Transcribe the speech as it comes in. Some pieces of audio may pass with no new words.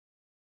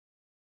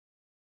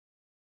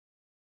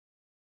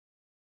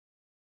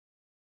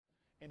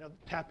you know,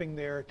 tapping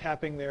their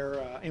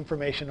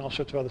information, all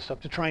sorts of other stuff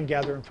to try and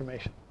gather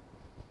information.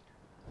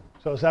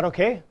 So is that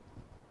okay?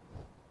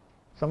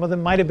 Some of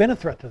them might have been a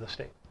threat to the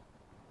state.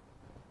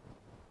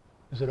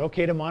 Is it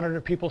okay to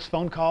monitor people's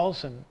phone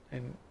calls and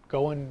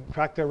go and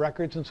track their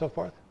records and so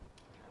forth?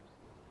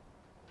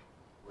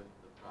 With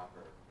the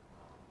proper,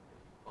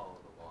 follow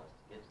the laws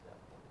to get to that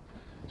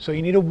point. So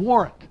you need a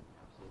warrant,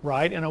 Absolutely.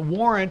 right? And a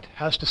warrant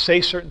has to say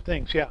certain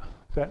things. Yeah.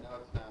 No,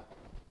 it's not.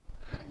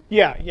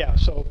 Yeah.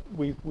 So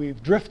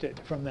we've drifted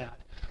from that.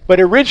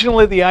 But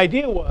originally the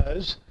idea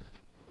was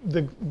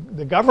the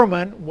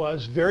government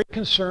was very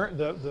concerned.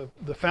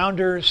 The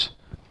founders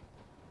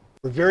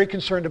were very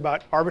concerned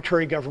about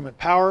arbitrary government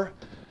power,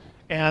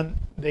 and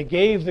they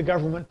gave the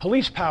government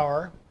police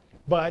power,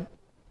 but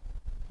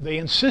they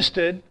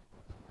insisted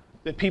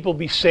that people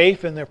be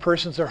safe in their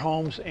persons, their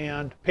homes,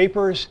 and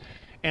papers,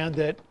 and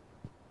that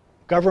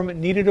government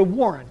needed a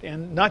warrant,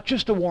 and not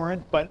just a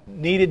warrant, but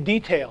needed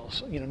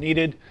details. You know,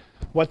 needed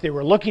what they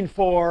were looking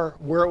for,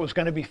 where it was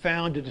going to be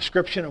found, a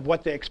description of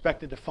what they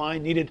expected to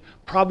find, needed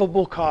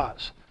probable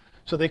cause.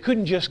 So they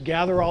couldn't just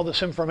gather all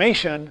this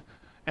information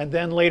and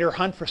then later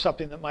hunt for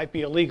something that might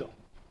be illegal.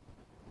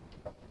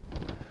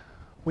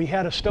 We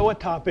had a Stoa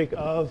topic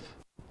of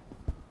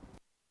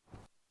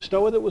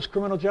Stoa that was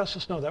criminal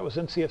justice? No, that was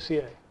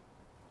NCFCA.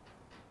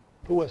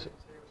 Who was it?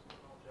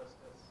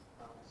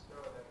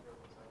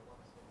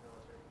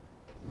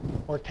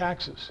 Or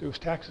taxes. It was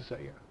taxes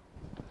that year.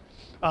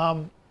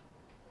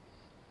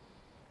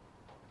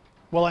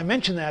 Well, I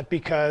mention that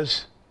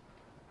because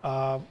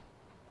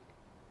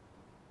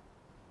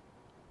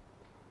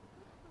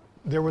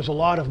there was a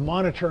lot of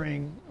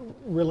monitoring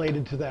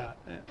related to that,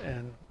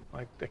 and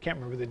I can't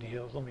remember the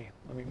details. Let me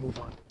move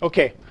on.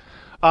 Okay,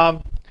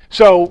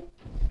 so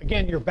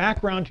again, your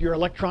background to your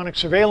electronic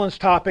surveillance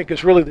topic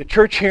is really the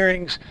church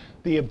hearings,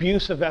 the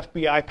abuse of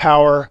FBI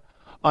power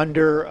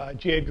under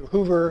J. Edgar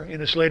Hoover in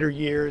his later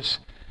years,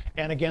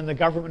 and again, the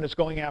government is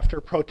going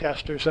after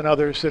protesters and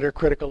others that are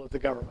critical of the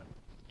government.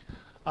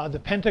 The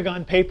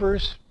Pentagon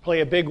Papers play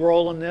a big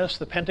role in this.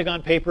 The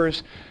Pentagon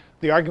Papers,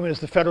 the argument is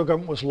the federal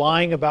government was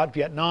lying about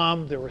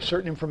Vietnam. There was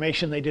certain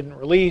information they didn't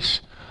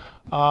release.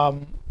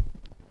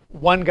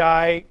 One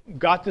guy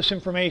got this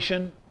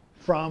information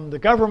from the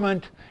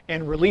government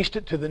and released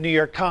it to the New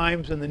York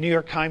Times, and the New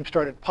York Times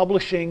started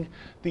publishing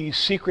these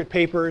secret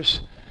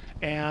papers,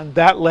 and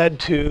that led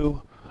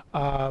to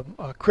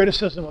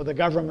criticism of the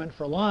government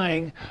for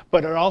lying,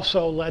 but it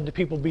also led to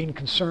people being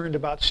concerned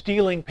about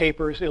stealing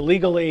papers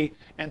illegally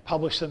and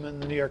publish them in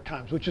the New York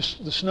Times, which is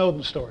the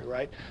Snowden story,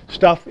 right?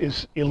 Stuff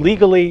is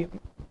illegally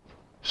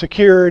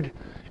secured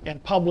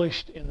and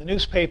published in the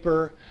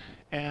newspaper,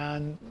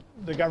 and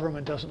the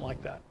government doesn't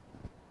like that.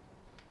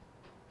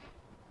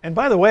 And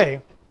by the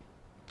way,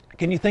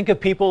 can you think of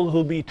people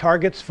who'll be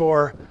targets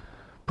for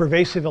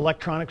pervasive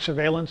electronic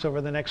surveillance over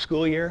the next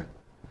school year?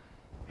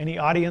 Any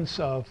audience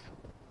of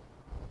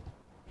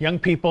young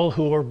people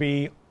who will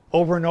be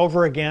over and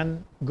over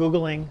again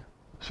Googling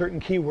certain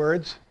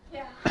keywords?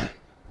 Yeah.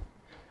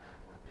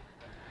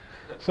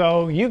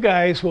 So you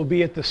guys will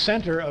be at the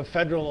center of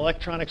federal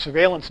electronic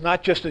surveillance,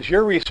 not just as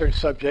your research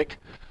subject,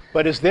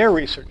 but as their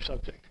research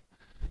subject.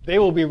 They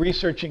will be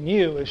researching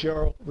you as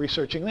you're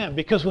researching them.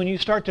 Because when you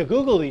start to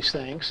Google these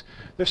things,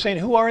 they're saying,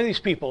 who are these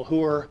people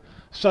who are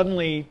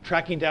suddenly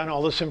tracking down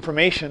all this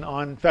information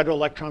on federal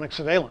electronic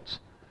surveillance?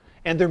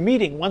 And they're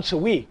meeting once a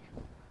week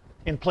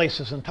in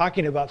places and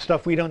talking about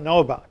stuff we don't know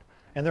about.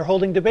 And they're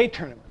holding debate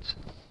tournaments.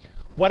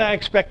 What I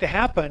expect to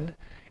happen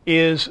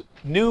is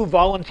new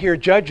volunteer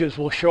judges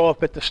will show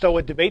up at the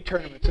Stoa debate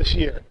tournaments this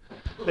year.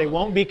 They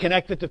won't be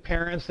connected to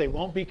parents. They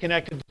won't be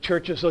connected to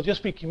churches. They'll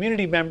just be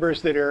community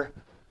members that are,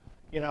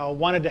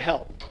 wanted to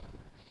help.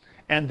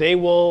 And they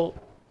will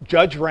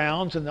judge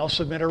rounds, and they'll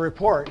submit a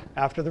report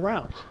after the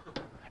rounds.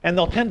 And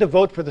they'll tend to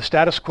vote for the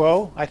status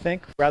quo, I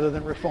think, rather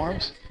than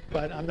reforms.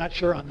 But I'm not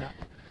sure on that.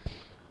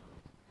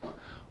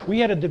 We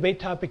had a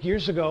debate topic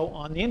years ago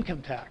on the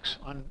income tax,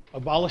 on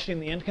abolishing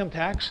the income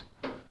tax.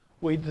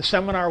 The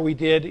seminar we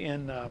did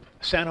in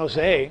San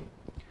Jose,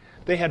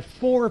 they had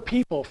 4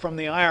 people from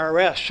the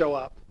IRS show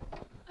up.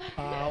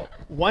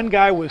 One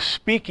guy was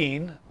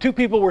speaking, 2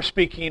 people were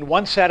speaking,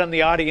 one sat in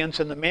the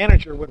audience, and the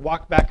manager would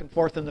walk back and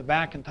forth in the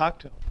back and talk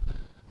to him.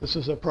 This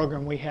is a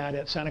program we had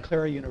at Santa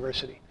Clara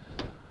University.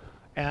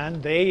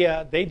 And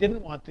they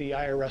didn't want the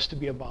IRS to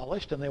be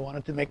abolished, and they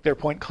wanted to make their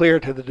point clear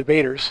to the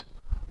debaters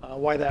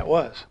why that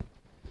was.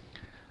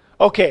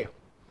 Okay.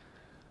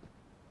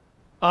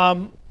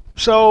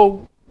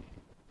 So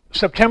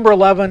September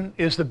 11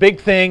 is the big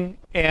thing,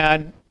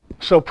 and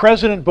so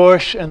President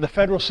Bush and the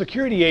federal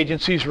security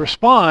agencies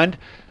respond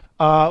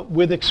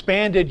with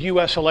expanded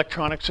U.S.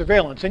 electronic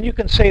surveillance. And you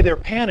can say they're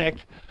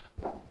panicked.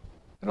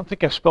 I don't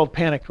think I spelled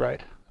panicked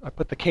right. I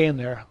put the K in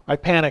there. I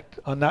panicked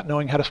on not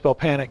knowing how to spell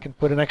panic and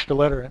put an extra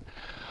letter in.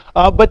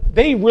 But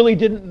they really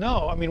didn't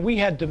know. I mean, we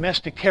had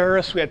domestic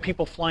terrorists. We had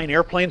people flying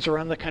airplanes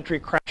around the country,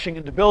 crashing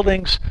into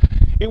buildings.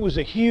 It was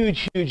a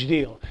huge, huge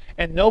deal.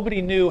 And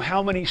nobody knew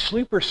how many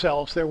sleeper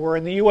cells there were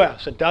in the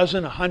U.S. 12,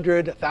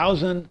 100,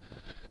 1,000.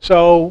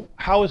 So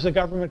how is the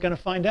government going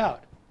to find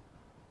out?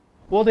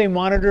 Well, they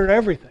monitored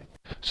everything.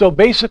 So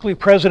basically,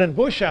 President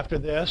Bush, after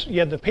this, you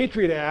had the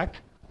Patriot Act,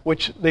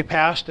 which they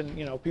passed,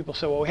 and people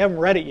say, well, we haven't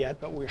read it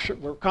yet, but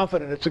we're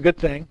confident it's a good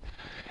thing.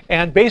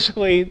 And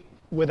basically,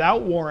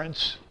 without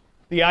warrants,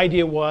 the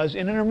idea was,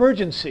 in an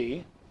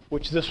emergency,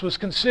 which this was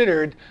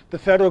considered, the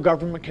federal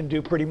government can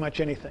do pretty much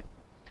anything.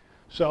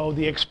 So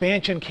the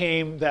expansion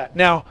came that.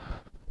 Now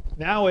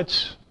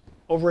it's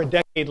over a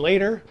decade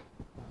later.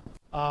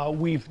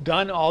 We've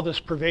done all this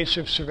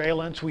pervasive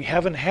surveillance. We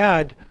haven't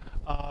had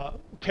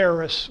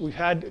terrorists. We've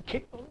had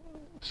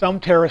some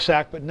terrorist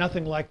act, but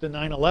nothing like the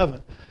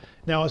 9/11.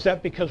 Now, is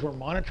that because we're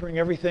monitoring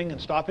everything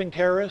and stopping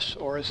terrorists,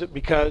 or is it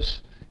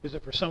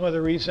for some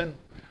other reason?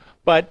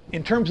 But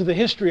in terms of the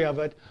history of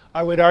it,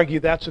 I would argue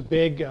that's a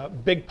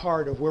big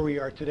part of where we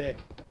are today.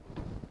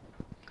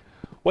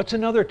 What's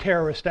another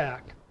terrorist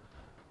act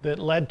that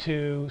led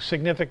to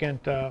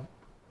significant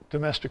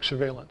domestic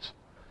surveillance?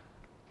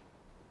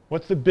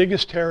 What's the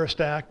biggest terrorist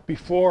act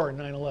before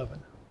 9/11?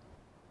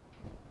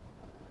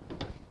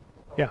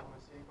 Yeah.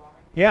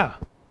 Yeah.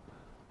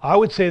 I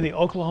would say the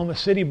Oklahoma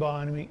City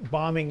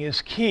bombing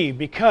is key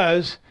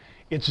because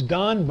it's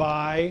done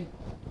by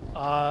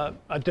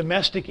a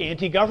domestic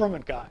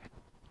anti-government guy.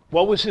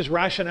 What was his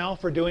rationale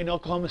for doing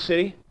Oklahoma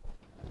City?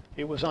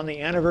 It was on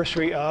the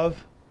anniversary of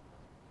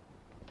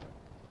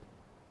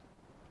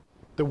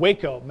the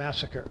Waco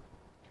massacre.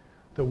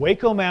 The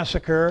Waco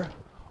massacre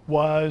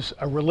was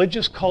a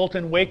religious cult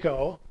in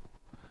Waco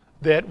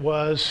that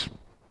was,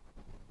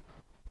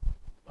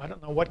 I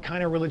don't know what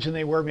kind of religion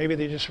they were. Maybe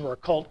they just were a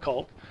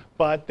cult.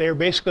 But they were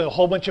basically a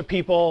whole bunch of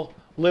people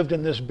lived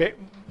in this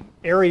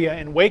area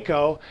in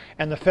Waco,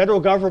 and the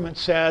federal government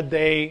said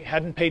they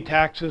hadn't paid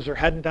taxes or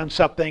hadn't done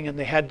something, and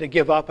they had to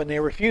give up, and they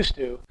refused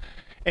to.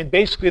 And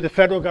basically the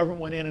federal government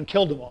went in and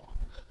killed them all.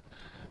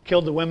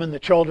 Killed the women, the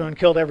children,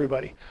 killed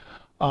everybody.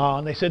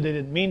 And they said they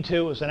didn't mean to.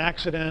 It was an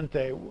accident,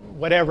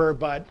 whatever,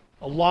 but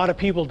a lot of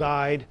people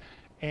died.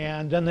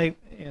 And then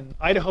in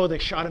Idaho, they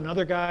shot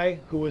another guy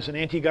who was an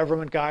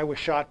anti-government guy, was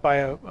shot by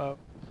a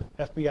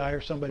FBI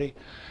or somebody.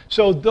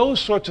 So those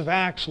sorts of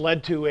acts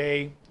led to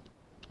a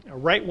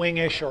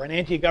right-wingish or an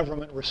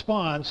anti-government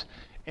response.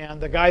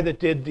 And the guy that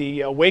did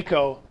the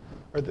Waco,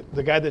 or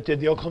the guy that did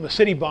the Oklahoma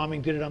City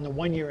bombing, did it on the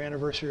 1-year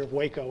anniversary of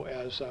Waco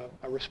as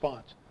a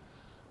response.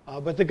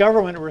 But the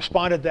government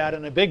responded that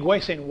in a big way,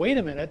 saying, wait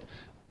a minute,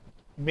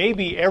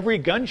 maybe every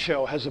gun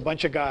show has a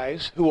bunch of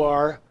guys who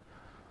are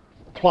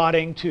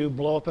plotting to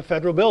blow up a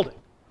federal building.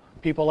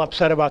 People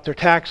upset about their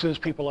taxes,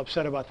 people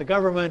upset about the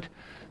government,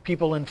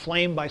 people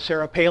inflamed by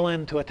Sarah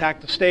Palin to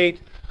attack the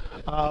state.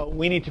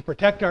 We need to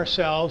protect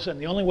ourselves, and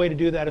the only way to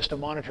do that is to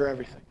monitor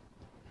everything.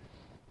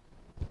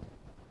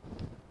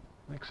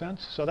 Make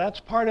sense? So that's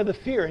part of the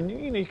fear, and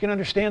you can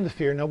understand the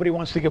fear. Nobody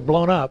wants to get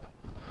blown up.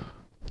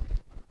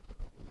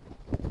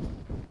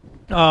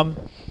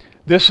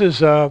 This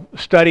is a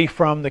study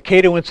from the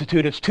Cato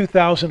Institute. It's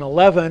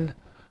 2011.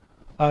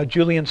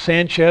 Julian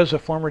Sanchez, a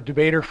former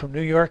debater from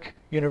New York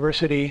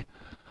University,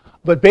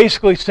 but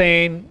basically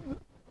saying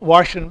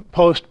Washington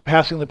Post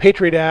passing the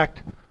Patriot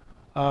Act,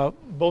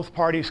 both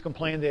parties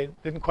complained they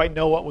didn't quite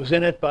know what was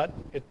in it, but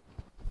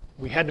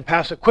we had to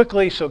pass it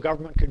quickly so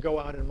government could go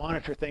out and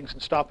monitor things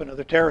and stop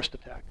another terrorist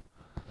attack.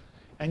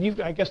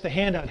 And I guess the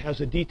handout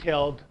has a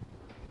detailed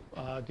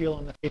deal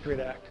on the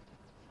Patriot Act.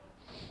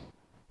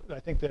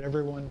 I think that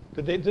everyone,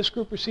 did this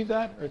group receive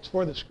that, or it's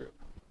for this group?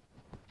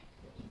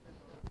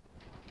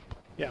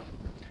 Yeah.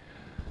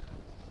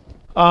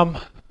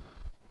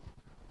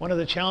 One of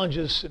the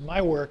challenges in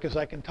my work is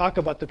I can talk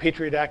about the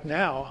Patriot Act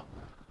now,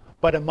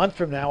 but a month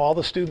from now, all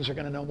the students are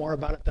going to know more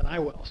about it than I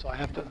will. So I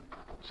have to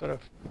sort of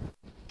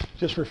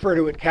just refer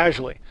to it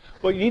casually.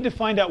 But you need to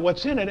find out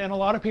what's in it. And a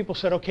lot of people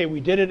said, okay, we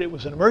did it. It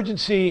was an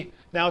emergency.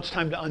 Now it's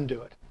time to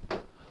undo it.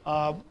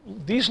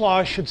 These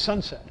laws should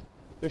sunset.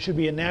 There should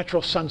be a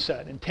natural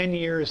sunset. In 10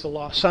 years, the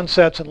law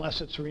sunsets unless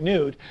it's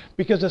renewed,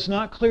 because it's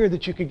not clear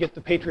that you could get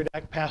the Patriot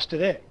Act passed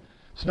today.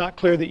 It's not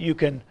clear that you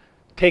can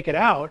take it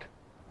out,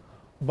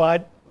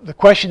 but the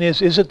question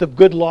is it the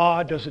good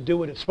law? Does it do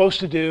what it's supposed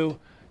to do?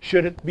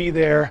 Should it be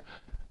there?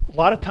 A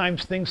lot of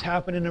times things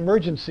happen in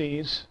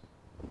emergencies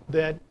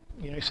that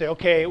you say,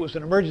 okay, it was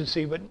an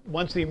emergency, but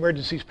once the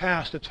emergency's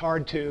passed, it's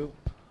hard to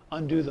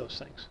undo those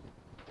things.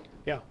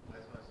 Yeah. I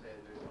just want to say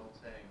there's an old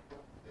saying,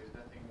 there's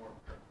nothing more,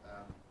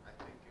 I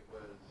think it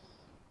was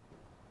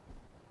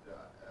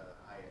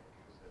Hayek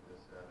who said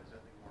this, there's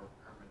nothing more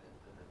permanent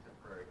than a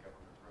temporary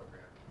government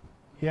program.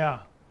 Yeah,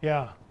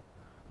 yeah.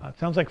 It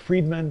sounds like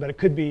Friedman, but it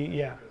could be,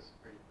 yeah.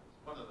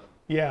 One of them.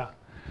 Yeah.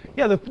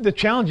 Yeah, the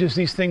challenge is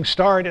these things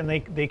start and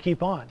they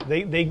keep on.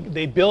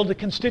 They build a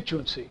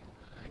constituency.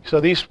 So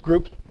these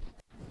groups,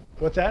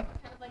 what's that?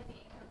 Kind of like the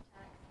income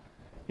tax.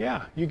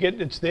 Yeah,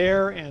 it's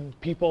there and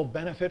people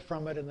benefit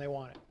from it and they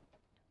want it.